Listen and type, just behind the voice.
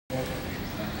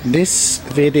This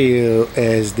video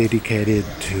is dedicated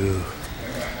to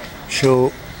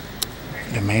show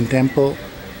the main temple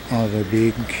or the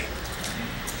big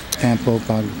temple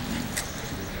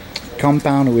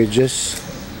compound. We just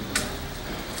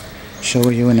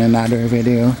show you in another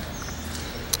video.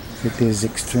 It is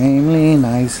extremely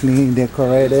nicely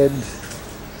decorated.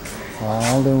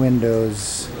 All the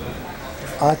windows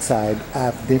outside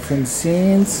have different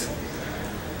scenes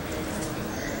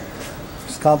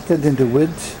sculpted into wood.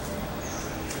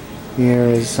 Here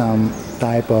is some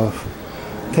type of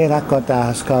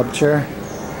terracotta sculpture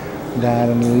that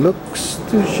looks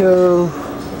to show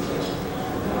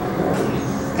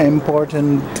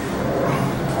important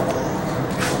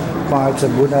parts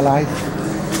of Buddha life.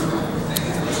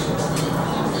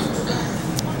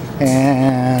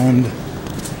 And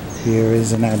here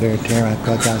is another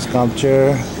terracotta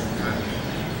sculpture.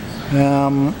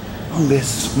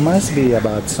 This must be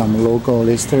about some local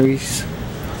histories.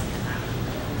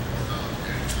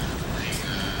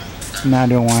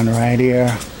 Another one right here.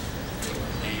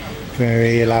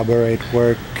 Very elaborate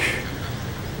work.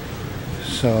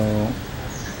 So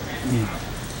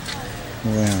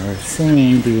we're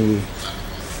seeing the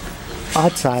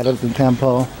outside of the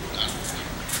temple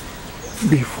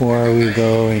before we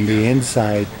go in the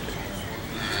inside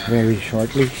very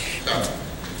shortly.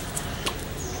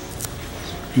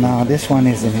 Now this one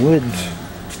is in wood,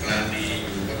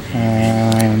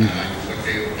 and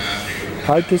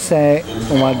hard to say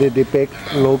what they depict,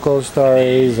 local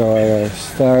stories or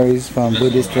stories from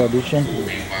Buddhist tradition.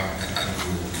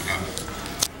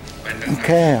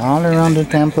 Okay, all around the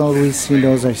temple we see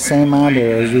those are sema.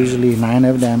 There are usually 9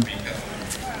 of them.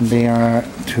 They are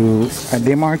to a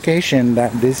demarcation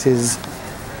that this is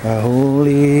a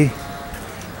holy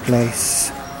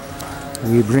place.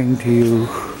 We bring to you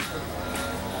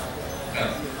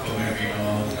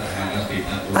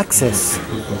access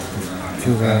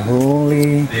to a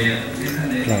holy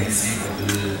place.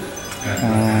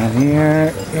 And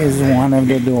here is one of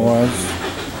the doors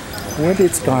with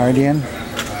its guardian.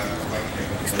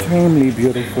 Extremely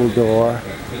beautiful door.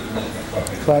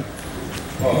 But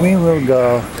we will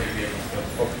go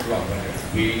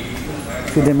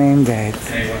to the main gate.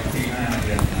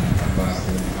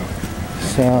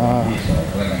 So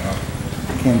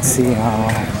you can see how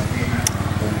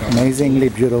amazingly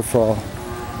beautiful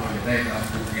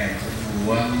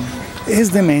is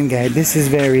the main gate. This is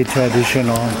very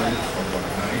traditional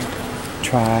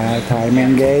Thai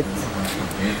main gate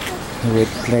with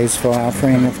place for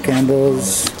offering of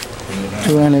candles,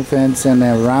 2 elephants, and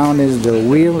around is the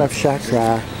wheel of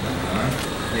chakra.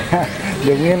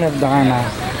 The wheel of Dharma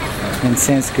in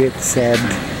Sanskrit said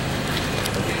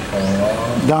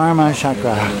Dharma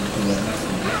chakra.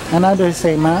 Another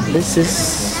sema. This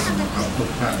is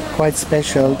quite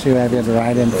special to have it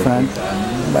right in front,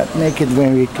 but make it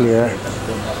very clear.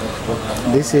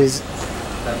 This is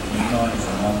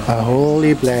a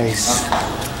holy place.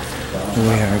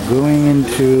 We are going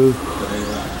into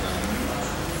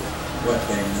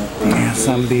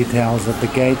some details of the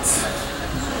gates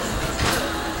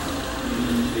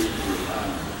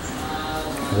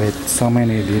with so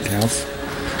many details.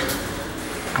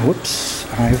 Whoops,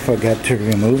 I forgot to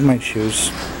remove my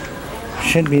shoes.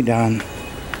 Should be done.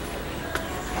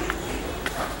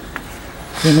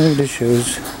 Remove the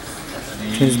shoes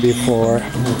just before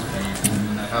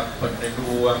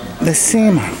the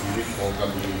sema.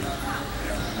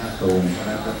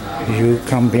 You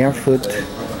come barefoot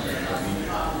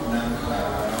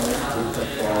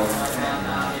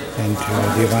into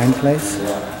a divine place.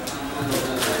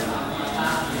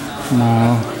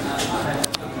 Now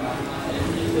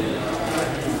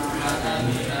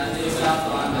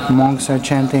monks are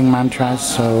chanting mantras,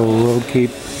 so we'll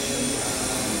keep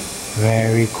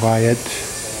very quiet.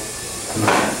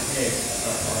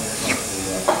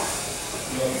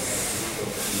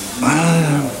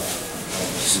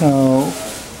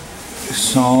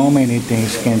 So many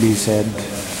things can be said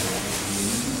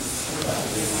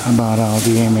about all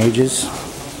the images.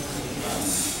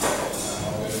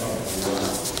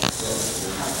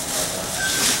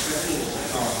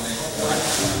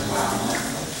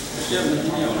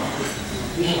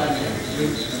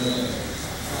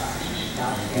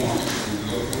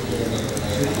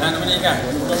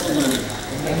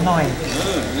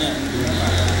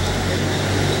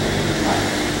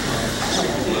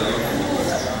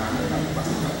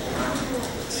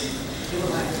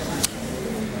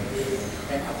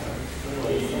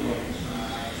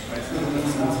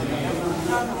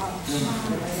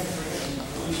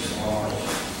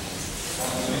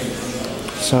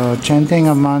 So chanting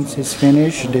of monks is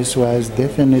finished. This was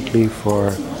definitely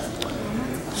for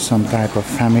some type of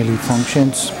family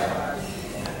functions.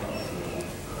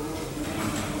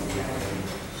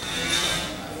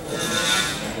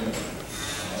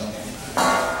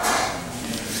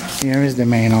 Here is the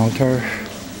main altar.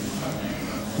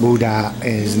 Buddha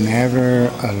is never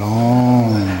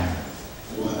alone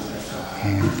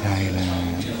in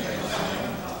Thailand,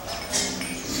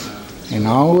 and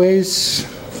always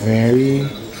very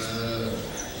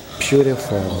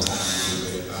beautiful.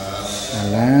 A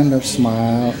land of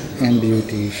smile and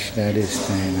beauty, that is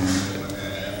Thailand.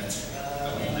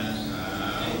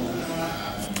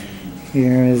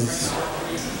 Here is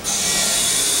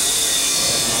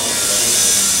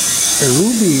a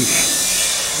ruby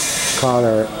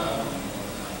color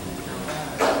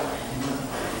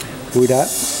Buddha,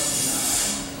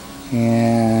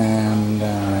 and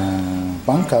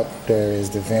Bangkok there is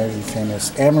the very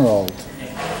famous emerald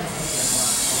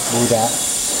Buddha,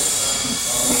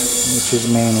 which is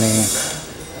mainly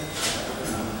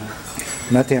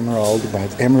not emerald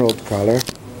but emerald color,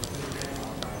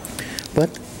 but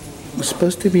it's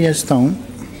supposed to be a stone.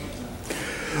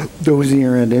 Those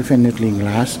here are definitely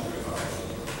glass,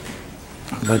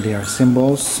 but they are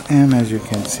symbols, and as you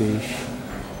can see,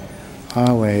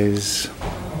 always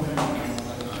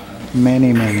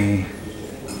many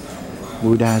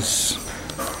Buddhas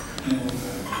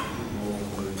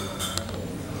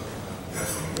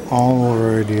all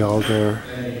over the altar.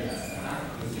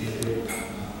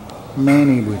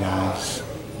 Many Buddhas.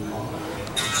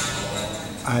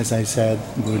 As I said,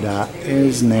 Buddha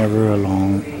is never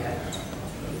alone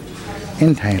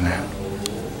in Thailand.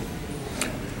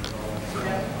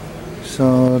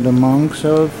 So the monks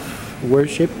of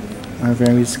worship are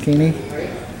very skinny,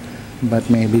 but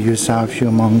maybe you saw a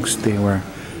few monks, they were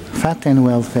fat and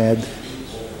well fed.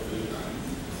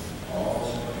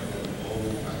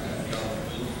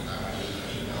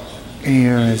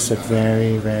 Here is a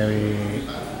very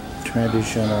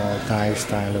traditional Thai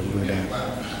style of Buddha.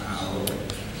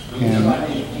 And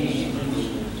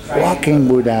walking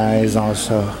Buddha is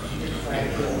also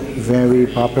very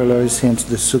popular since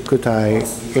the Sukhothai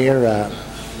era,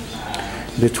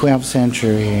 the 12th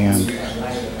century, and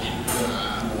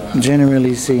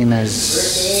generally seen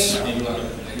as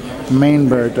main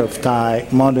birth of Thai,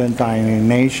 modern Thai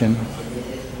nation.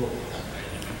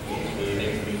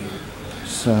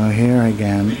 So here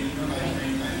again,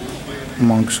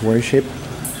 monks worship,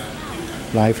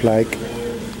 lifelike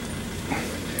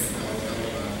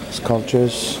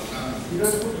sculptures.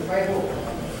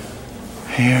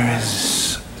 Here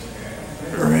is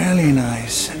really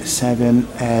nice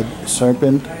seven-head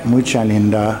serpent,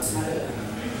 Muchalinda,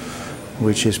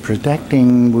 which is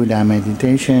protecting Buddha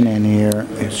meditation, and here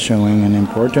it's showing an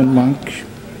important monk.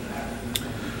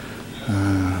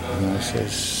 This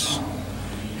is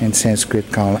in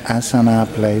Sanskrit called asana,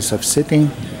 place of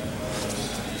sitting.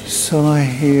 So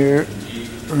here,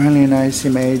 really nice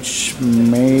image,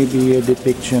 maybe a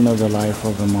depiction of the life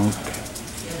of a monk.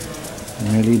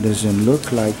 Really doesn't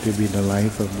look like to be the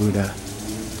life of Buddha.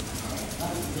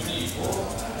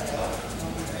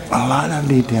 A lot of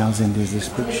details in this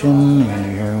description, and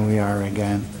here we are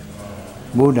again.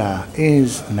 Buddha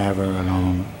is never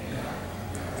alone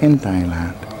in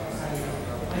Thailand.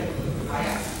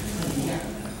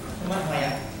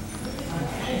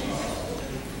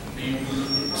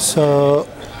 So,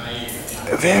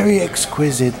 very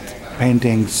exquisite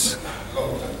paintings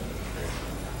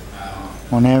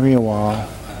on every wall,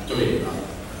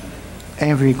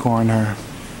 every corner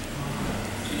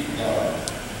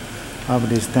of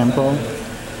this temple.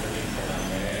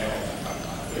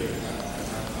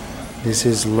 This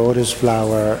is lotus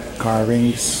flower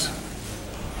carvings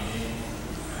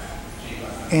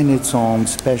in its own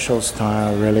special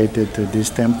style related to this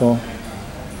temple.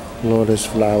 Lotus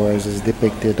flowers is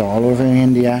depicted all over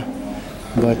India,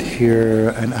 but here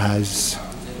and as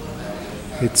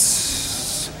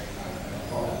it's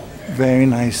very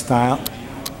nice style.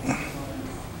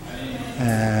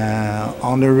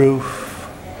 On the roof,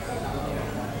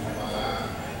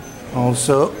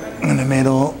 also in the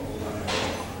middle,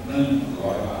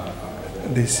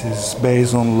 this is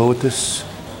based on lotus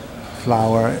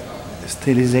flower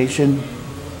stylization.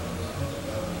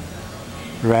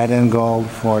 Red and gold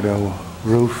for the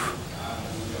roof.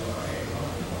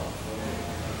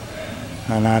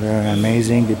 Another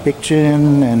amazing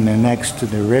depiction, and next to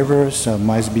the river, so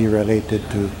must be related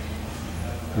to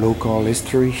local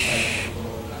history.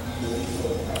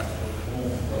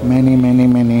 Many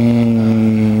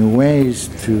ways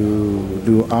to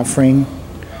do offering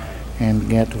and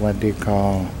get what they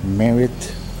call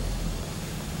merit.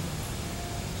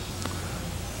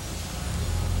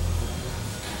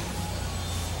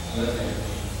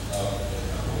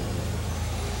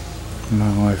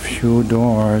 Now a few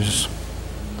doors.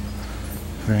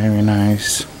 Very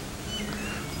nice.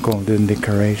 Golden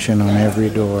decoration on every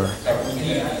door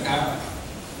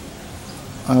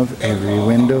of every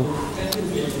window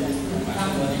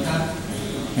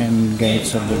and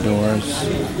gates of the doors.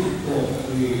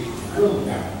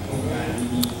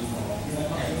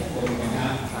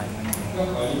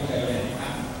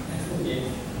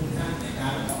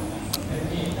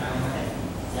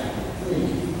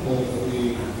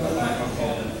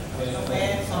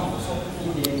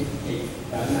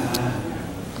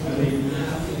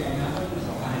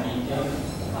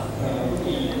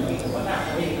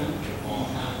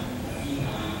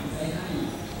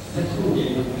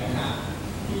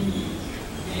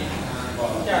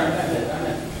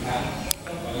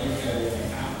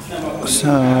 So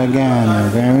again, a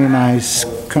very nice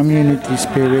community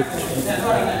spirit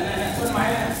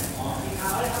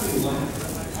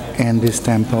in this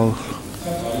temple.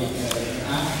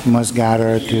 Must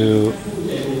gather to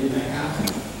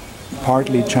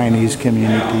partly Chinese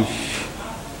community.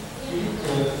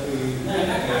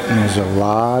 There's a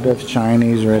lot of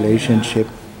Chinese relationship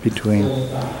between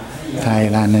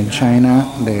Thailand and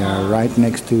China. They are right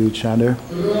next to each other.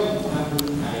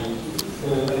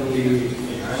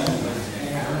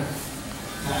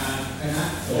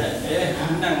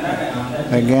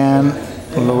 Again,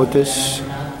 lotus.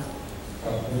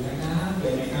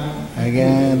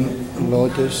 Again,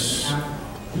 lotus.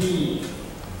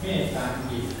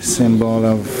 Symbol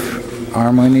of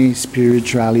harmony,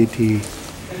 spirituality,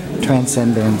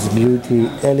 transcendence, beauty,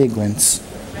 elegance,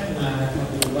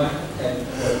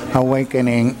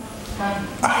 awakening,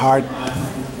 heart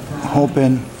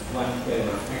open.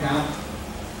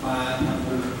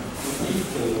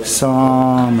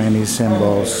 So many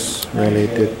symbols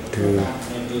related to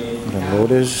the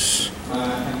lotus.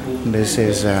 This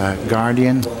is a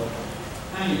guardian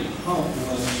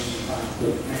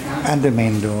and the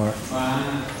main door.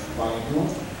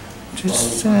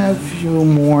 Just a few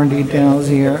more details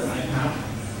here.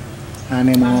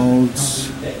 Animals,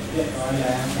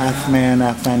 half man,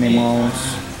 half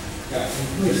animals.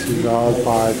 This is all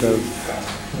part of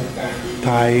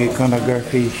Thai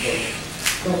iconography.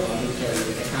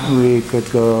 We could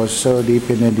go so deep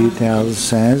in the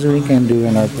details as we can do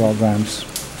in our programs.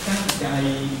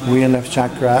 Wheel of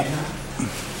Chakra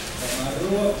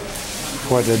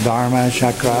for the Dharma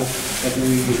Chakra.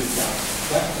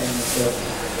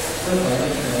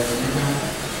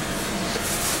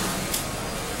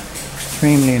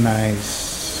 Extremely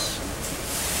nice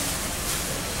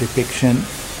depiction.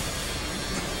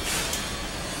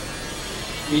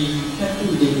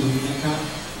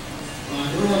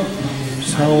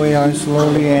 So we are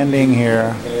slowly ending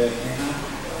here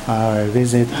our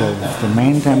visit of the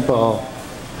main temple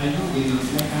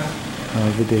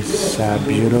of this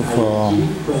beautiful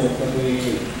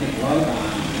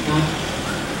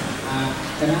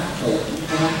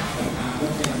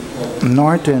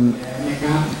Northern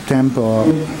temple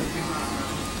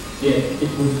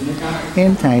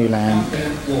in Thailand.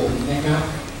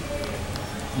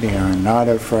 They are not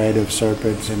afraid of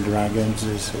serpents and dragons.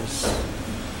 This is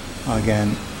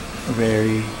again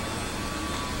very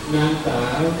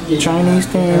Chinese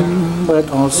theme, but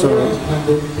also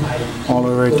all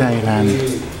over Thailand.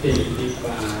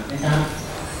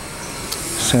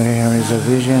 So here is a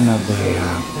vision of the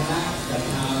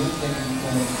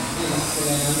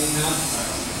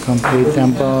complete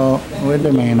temple with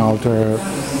the main altar.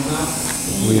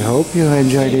 We hope you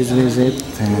enjoyed this visit,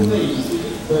 and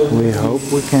we hope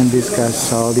we can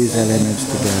discuss all these elements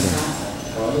together.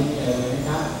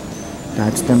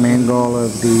 That's the main goal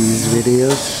of these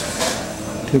videos,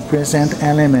 to present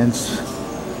elements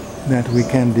that we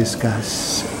can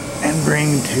discuss and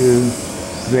bring to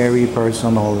very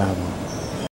personal level.